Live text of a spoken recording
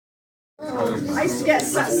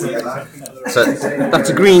So that's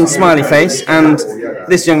a green smiley face, and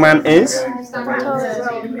this young man is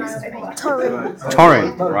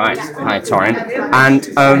Torrin. Right, hi Torrin. And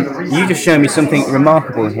you just showed me something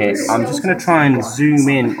remarkable here. I'm just going to try and zoom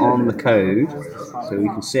in on the code so we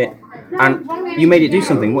can see it. And you made it do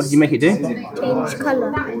something. What did you make it do? Change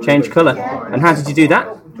colour. Change colour. And how did you do that?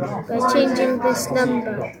 By changing this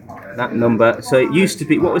number. That number. So it used to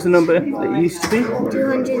be. What was the number that it used to be?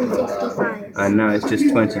 255. And now it's just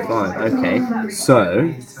 25. Okay. So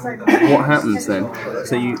what happens then?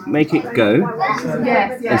 So you make it go,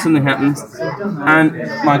 and something happens, and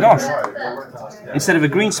my gosh, instead of a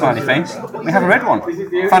green smiley face, we have a red one.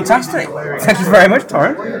 Fantastic. Thank you very much,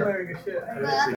 Torrin.